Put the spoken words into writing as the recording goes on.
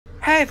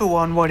Hey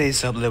everyone, what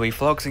is up? Louis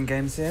Vlogs and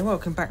Games here.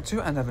 Welcome back to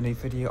another new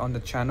video on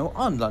the channel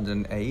on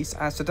London East.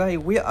 As today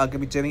we are going to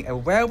be doing a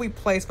railway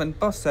placement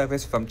bus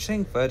service from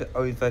Chingford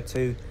over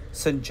to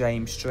St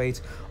James Street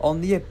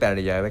on the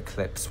Abellio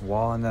Eclipse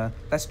 1.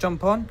 Let's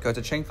jump on, go to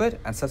Chingford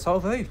and set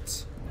our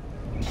route.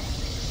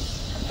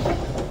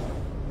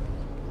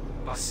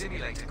 Bus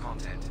simulator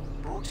content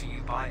brought to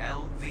you by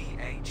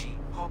LVAG.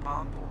 Hop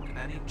on board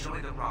and enjoy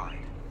the ride.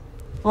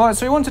 Right,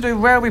 so we want to do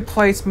railway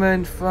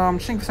placement from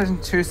Chingford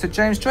Station to St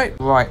James Street.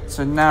 Right,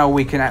 so now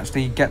we can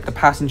actually get the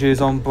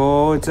passengers on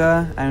board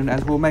and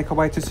as we'll make our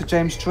way to St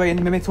James Street in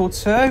a minute or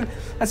two.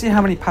 Let's see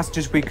how many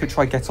passengers we could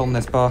try get on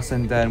this bus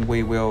and then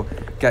we will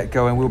get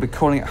going. We'll be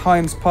calling at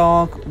Hyams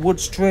Park,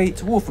 Wood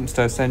Street,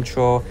 Walthamstow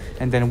Central,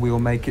 and then we will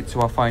make it to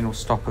our final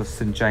stop of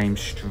St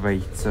James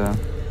Street.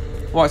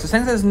 Right, so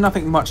since there's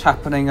nothing much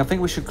happening, I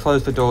think we should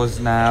close the doors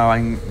now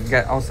and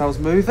get ourselves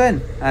moving,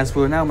 as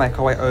we'll now make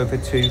our way over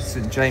to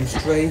St James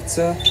Street,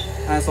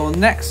 as our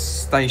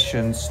next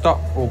station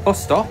stop, or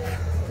bus stop,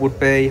 would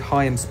be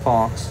Hyams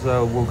Park.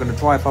 So we're going to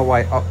drive our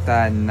way up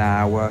there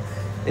now.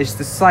 It's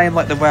the same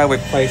like the railway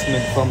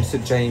placement from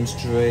St James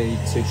Street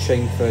to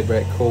Chingford,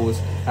 where it calls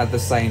at the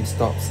same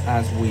stops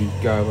as we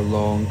go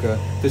along.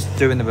 Just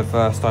doing the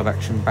reverse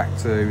direction back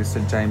to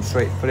St James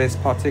Street for this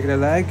particular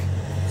leg.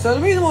 So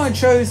the reason why I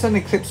chose an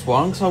Eclipse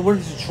 1, because I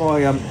wanted to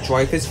try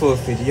drive this for a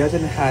video. I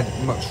didn't have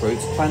much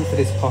routes planned for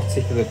this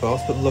particular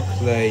bus, but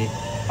luckily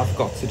I've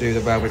got to do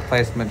the railway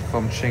placement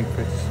from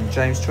Chingford to St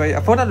James Street. I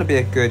thought that would be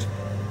a good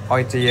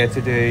idea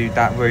to do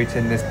that route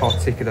in this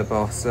particular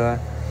bus.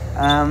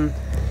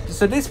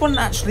 So this one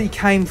actually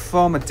came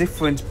from a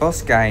different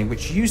bus game,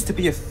 which used to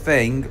be a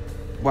thing,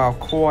 well,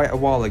 quite a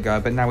while ago,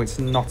 but now it's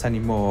not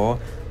anymore.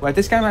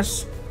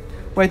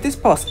 Where this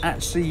bus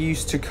actually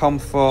used to come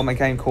from a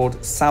game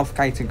called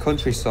Southgate and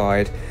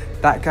Countryside.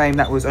 That game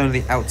that was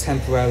only out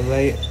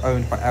temporarily,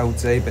 owned by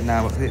LD, but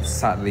now it's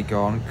sadly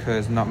gone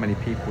because not many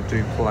people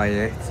do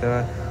play it,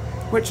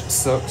 which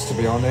sucks, to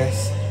be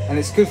honest. And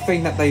it's a good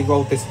thing that they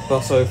rolled this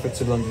bus over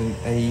to London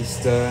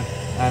East,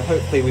 and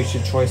hopefully we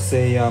should try to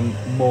see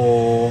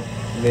more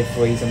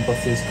liveries and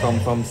buses come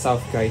from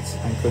Southgate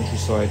and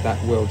Countryside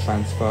that will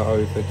transfer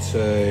over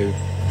to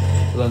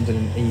London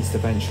and East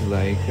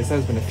eventually, because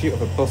there's been a few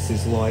other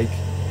buses. Like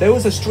there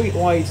was a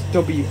Streetwide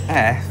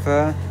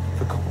WF,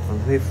 forgot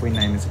what the livery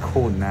name is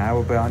called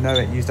now, but I know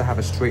it used to have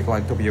a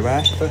Streetwide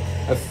WF,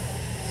 a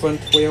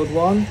front wheeled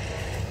one.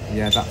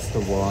 Yeah, that's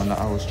the one that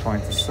I was trying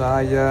to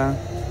say.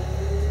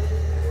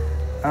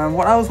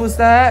 What else was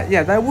there?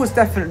 Yeah, there was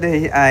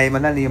definitely a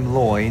Millennium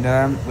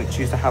Line, which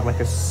used to have like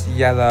a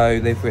yellow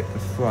livery at the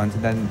front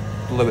and then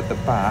blue at the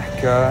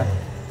back.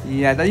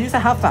 Yeah, they used to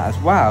have that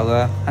as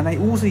well, and they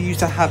also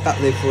used to have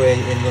that livery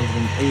in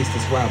London East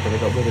as well, but they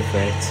got rid of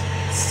it,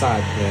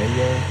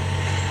 sadly.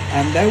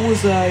 And there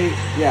was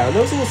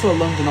also a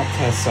London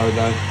Optare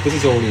Solo. This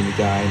is already in the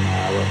game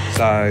now,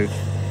 so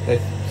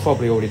they've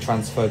probably already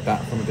transferred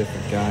that from a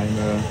different game.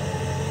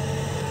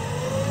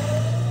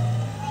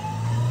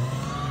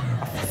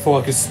 I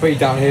thought I could speed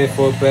down here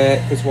for a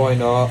bit, because why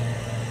not?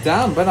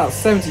 Damn, but that's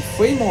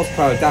 73 miles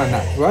per hour down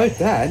that road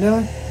there. No,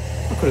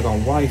 I could have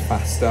gone way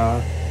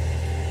faster.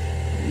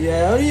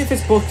 Yeah, only if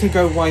this bus could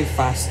go way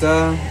faster,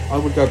 I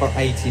would go about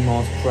 80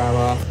 miles per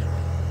hour.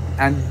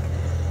 And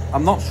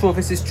I'm not sure if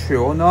this is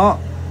true or not,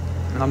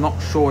 and I'm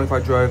not sure if I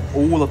drove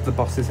all of the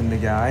buses in the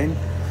game,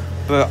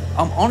 but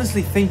I'm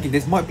honestly thinking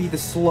this might be the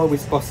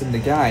slowest bus in the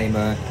game,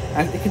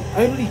 and it can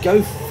only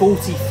go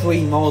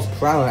 43 miles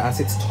per hour as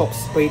its top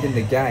speed in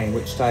the game,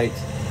 which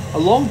takes a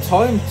long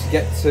time to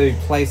get to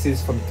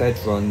places from dead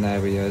run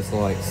areas.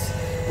 Like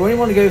when you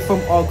want to go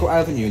from Overground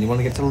Avenue and you want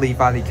to get to Lee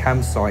Valley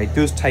Campsite, it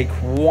does take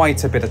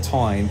quite a bit of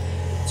time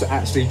to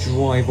actually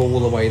drive all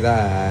the way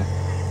there.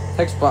 It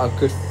takes about a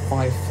good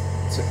 5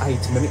 to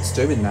 8 minutes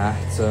doing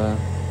that.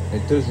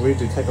 It does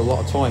really take a lot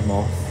of time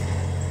off,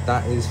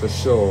 that is for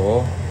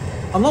sure.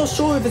 I'm not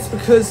sure if it's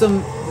because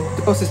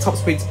the bus's top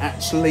speed's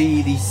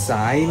actually the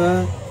same,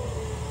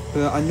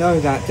 but I know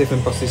that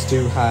different buses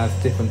do have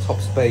different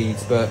top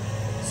speeds, but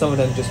some of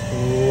them just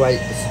break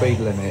the speed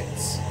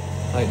limits.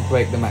 Like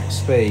break the max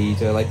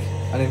speed, like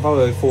an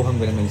Volvo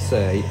 400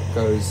 MNC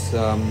goes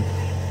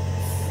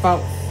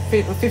about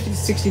 50 to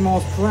 60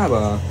 miles per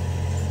hour,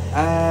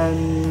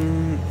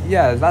 and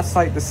yeah, that's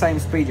like the same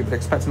speed you would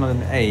expect on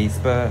an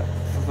East, but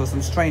for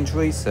some strange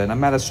reason, a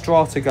Meta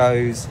Strata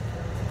goes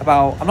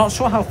about, I'm not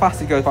sure how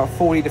fast it goes, about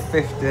 40 to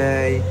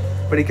 50,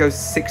 but it goes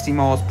 60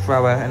 miles per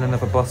hour in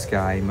another bus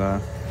game.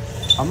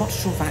 I'm not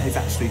sure if that is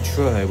actually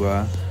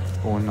true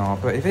or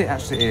not, but if it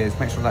actually is,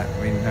 make sure to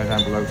let me know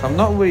down below. So I'm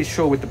not really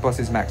sure with the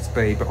bus's max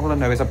speed, but all I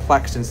know is a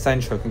Plaxton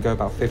Central can go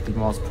about 50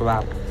 miles per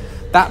hour.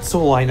 That's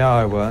all I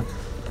know.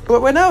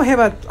 But we're now here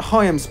at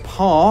Hyams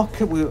Park.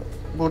 We'll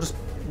just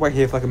wait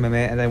here for like a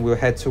minute, and then we'll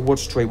head to Wood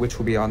Street, which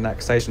will be our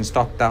next station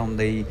stop down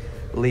the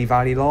Lee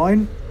Valley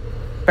line.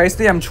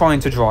 Basically, I'm trying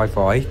to drive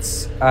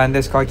right, and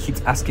this guy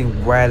keeps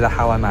asking where the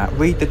hell I'm at.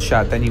 Read the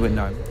chat, then you would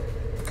know.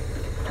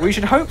 We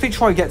should hopefully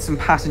try to get some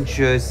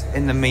passengers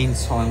in the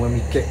meantime when we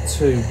get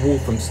to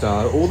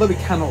Walthamstow, although we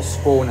cannot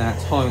spawn at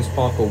Times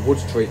Park or Wood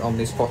Street on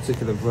this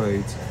particular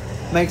route.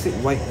 Makes it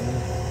way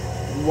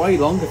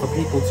longer for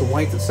people to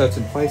wait at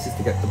certain places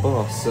to get the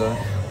bus, to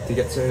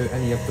get to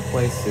any of the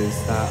places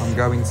that I'm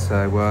going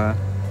to.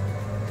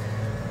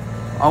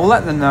 I'll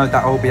let them know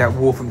that I'll be at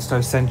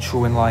Walthamstow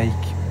Central in like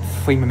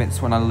 3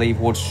 minutes when I leave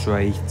Wood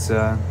Street,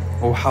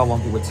 or how long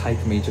it would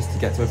take me just to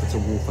get over to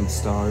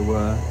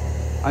Walthamstow.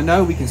 I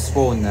know we can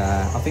spawn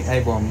there. I think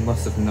everyone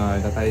must have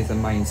known that there is a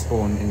main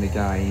spawn in the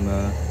game,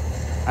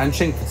 and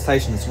Chingford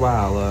Station as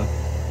well.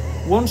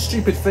 One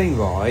stupid thing,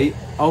 right?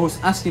 I was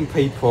asking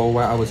people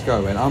where I was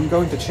going. I'm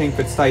going to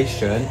Chingford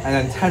Station, and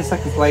then 10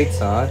 seconds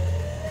later,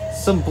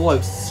 some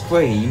bloke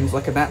screams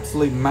like an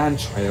absolute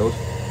man-child,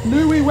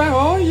 "Louis, where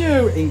are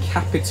you?" in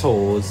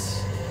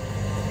capitals.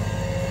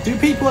 Do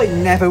people like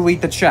never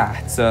read the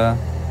chat?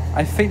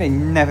 I think they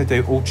never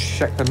do, or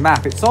check the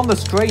map. It's on the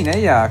screen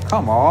here,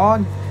 come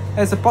on.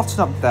 There's a button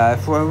up there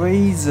for a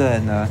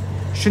reason.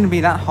 Shouldn't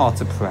be that hard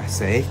to press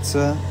it.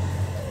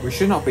 We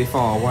should not be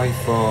far away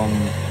from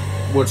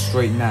Wood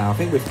Street now. I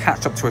think we've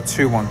catched up to a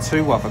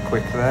 212 rather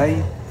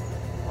quickly.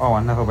 Oh,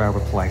 another rail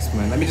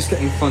replacement. Let me just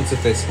get in front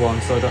of this one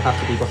so I don't have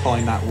to be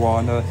behind that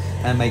one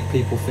and make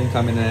people think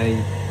I'm in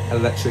a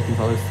electric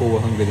Evo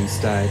 400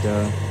 instead.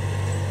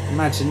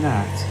 Imagine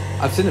that.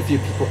 I've seen a few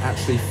people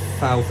actually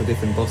fell for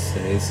different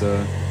buses,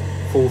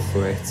 fall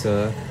for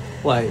it.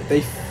 Like,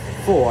 they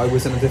thought I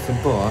was in a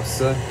different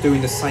bus,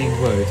 doing the same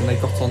road, and they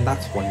got on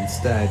that one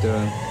instead.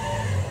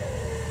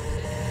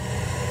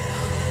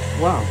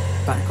 Wow,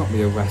 that got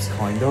me a rest,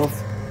 kind of.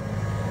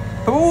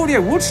 But we're already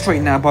at Wood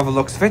Street now by the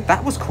looks of it.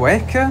 That was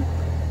quick.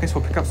 Guess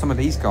we'll pick up some of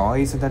these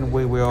guys, and then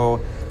we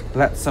will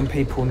let some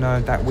people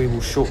know that we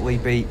will shortly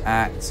be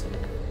at,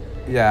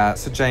 yeah,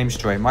 St James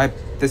Street.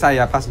 This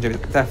passenger is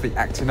definitely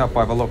acting up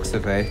by the looks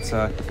of it.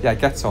 Yeah,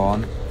 get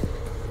on.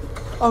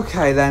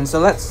 Okay then, so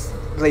let's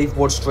leave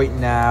Wood Street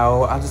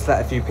now. I'll just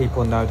let a few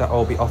people know that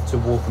I'll be off to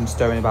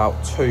Walthamstow in about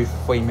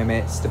 2-3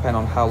 minutes, depending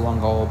on how long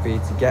I'll be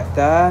to get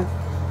there.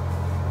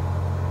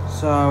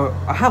 So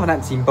I have an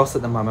empty bus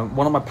at the moment.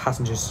 One of my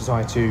passengers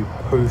decided to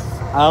poof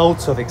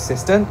out of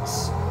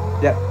existence.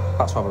 Yep,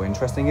 that's rather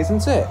interesting,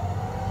 isn't it?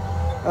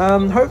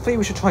 Hopefully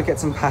we should try and get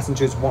some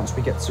passengers once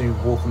we get to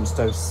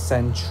Walthamstow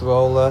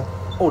Central.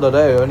 Although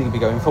they'll only be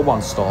going for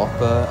one stop,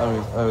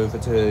 over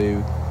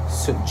to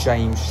St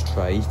James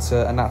Street,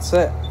 and that's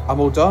it. I'm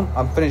all done.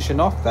 I'm finishing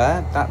off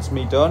there. That's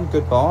me done.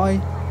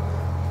 Goodbye.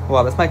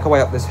 Well, let's make our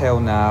way up this hill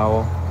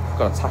now.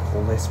 Gotta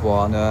tackle this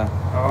one.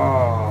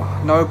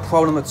 Oh, no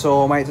problem at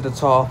all, mate, to the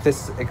top.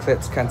 This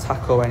Eclipse can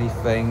tackle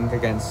anything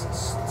against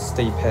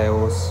steep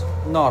hills.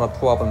 Not a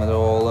problem at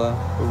all.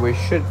 We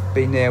should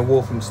be near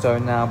Walthamstow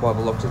now by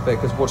the looks of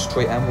it, because Wood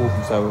Street and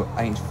Walthamstow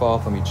ain't far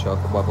from each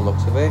other by the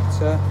looks of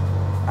it.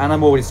 And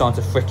I'm already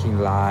starting to freaking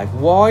lag.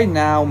 Why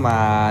now,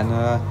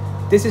 man?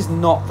 This is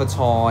not the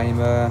time.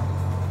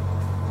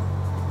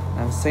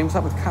 And it seems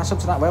like we've catch up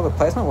to that rail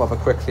replacement rather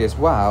quickly as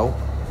well.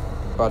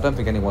 But I don't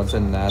think anyone's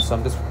in there, so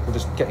we'll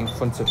just get in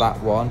front of that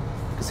one.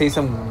 You can see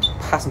some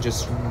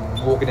passengers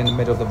walking in the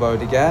middle of the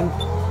road again.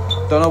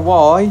 Don't know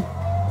why.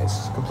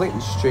 It's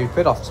completely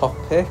stupid, off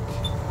topic.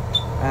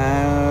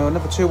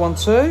 Another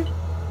 212.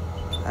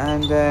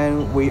 And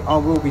then we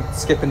will be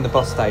skipping the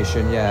bus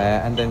station,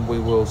 yeah, and then we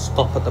will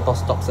stop at the bus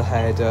stops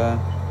ahead.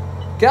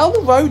 Get on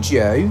the road,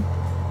 you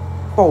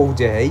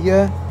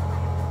Baldy.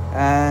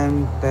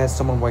 And there's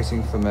someone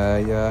waiting for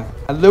me.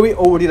 And Louis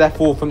already left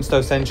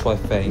Walthamstow Central, I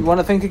think. You want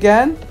to think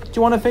again? Do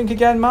you want to think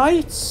again,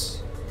 mate?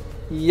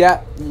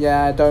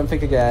 Yeah, don't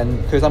think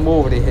again, because I'm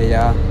already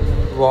here.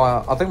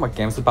 Right, I think my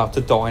game's about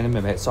to die in a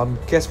minute, so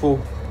I guess we'll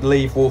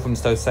leave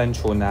Walthamstow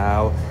Central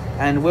now.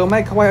 And we'll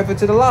make our way over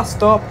to the last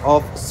stop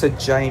of St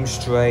James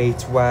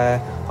Street, where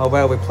our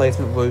rail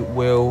replacement route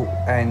will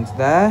end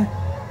there.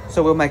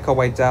 So we'll make our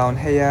way down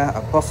here.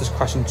 A bus is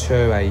crashing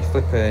to a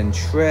flipping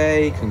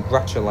tree.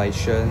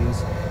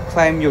 Congratulations.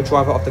 Claim your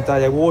driver of the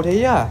day award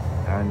here.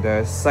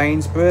 And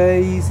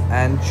Sainsbury's.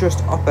 And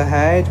just up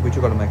ahead, we've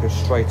got to make a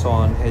straight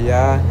on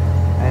here.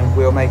 And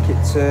we'll make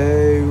it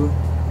to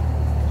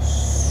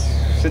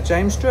St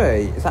James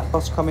Street. Is that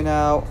bus coming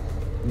out?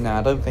 No,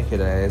 I don't think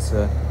it is.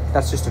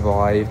 That's just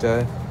arrived.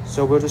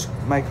 So we'll just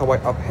make our way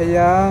up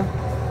here.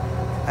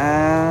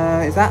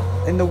 Is that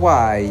in the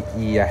way?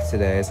 Yes,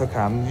 it is. Okay,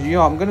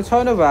 I'm going to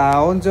turn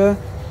around and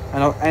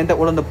I'll end up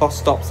one of the bus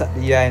stops at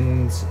the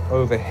end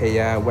over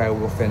here where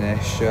we'll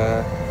finish.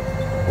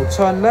 We'll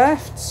turn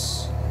left,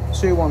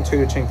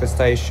 212 to Chingford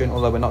Station,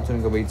 although we're not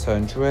doing a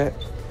return trip.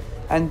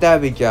 And there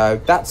we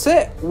go. That's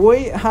it.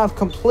 We have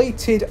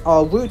completed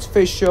our route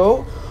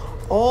visual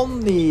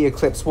on the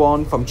Eclipse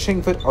one from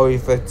Chingford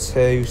over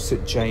to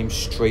St James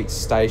Street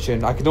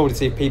Station. I can already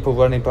see people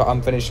running, but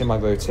I'm finishing my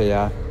route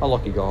here.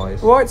 Unlucky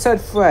guys. Right, said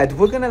Fred,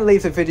 we're going to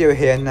leave the video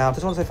here now.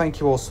 Just want to say thank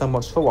you all so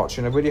much for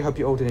watching. I really hope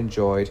you all did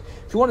enjoy.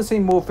 If you want to see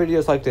more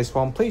videos like this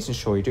one, please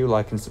ensure you do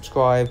like and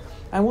subscribe.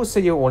 And we'll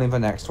see you all in the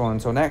next one.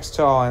 Until next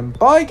time,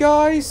 bye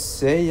guys.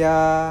 See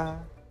ya.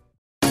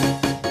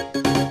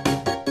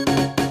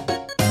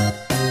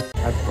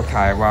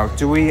 Okay, well,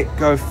 do we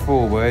go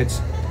forward?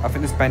 I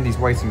think this bendy's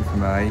waiting for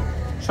me.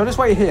 Should I just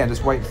wait here and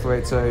just wait for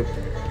it to...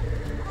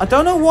 I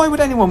don't know why would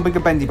anyone bring a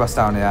bendy bus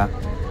down here.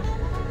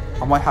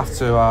 I might have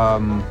to,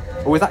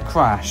 Oh, is that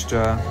crashed?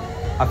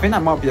 I think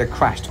that might be a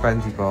crashed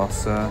bendy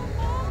bus.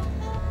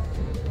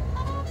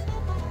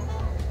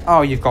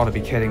 Oh, you've got to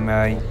be kidding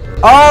me.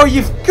 Oh,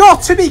 you've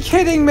got to be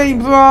kidding me,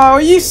 bro. Are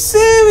you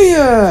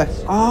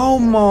serious? Oh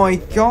my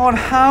god,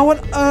 how on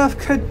earth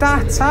could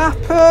that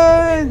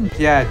happen?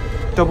 Yeah,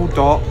 double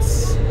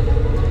dots.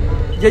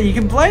 Yeah, you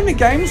can blame the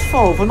game's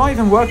fault for not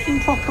even working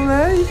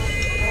properly.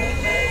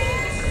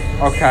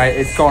 Okay,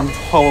 it's gone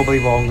horribly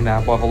wrong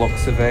now by the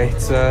looks of it.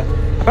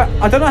 But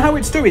I don't know how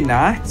it's doing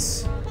that.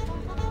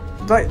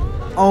 Like,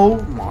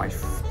 oh my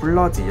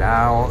bloody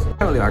hell.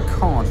 Apparently I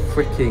can't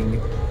freaking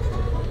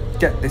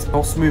get this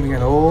bus moving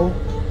at all.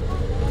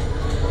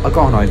 I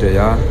got an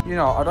idea. You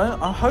know,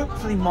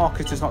 hopefully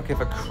Marcus does not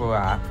give a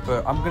crap,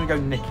 but I'm gonna go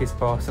nick his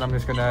bus and I'm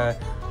just gonna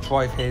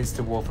drive his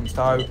to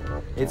Walthamstow.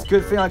 It's a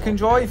good thing I can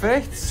drive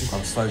it.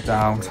 I'll slow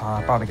down.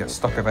 I'm about to get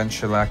stuck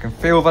eventually. I can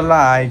feel the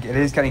lag. It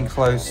is getting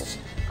close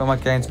for my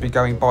game to be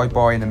going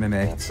bye-bye in a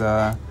minute.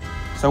 So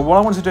what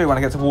I want to do when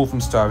I get to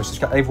Walthamstow is just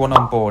get everyone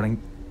on board and...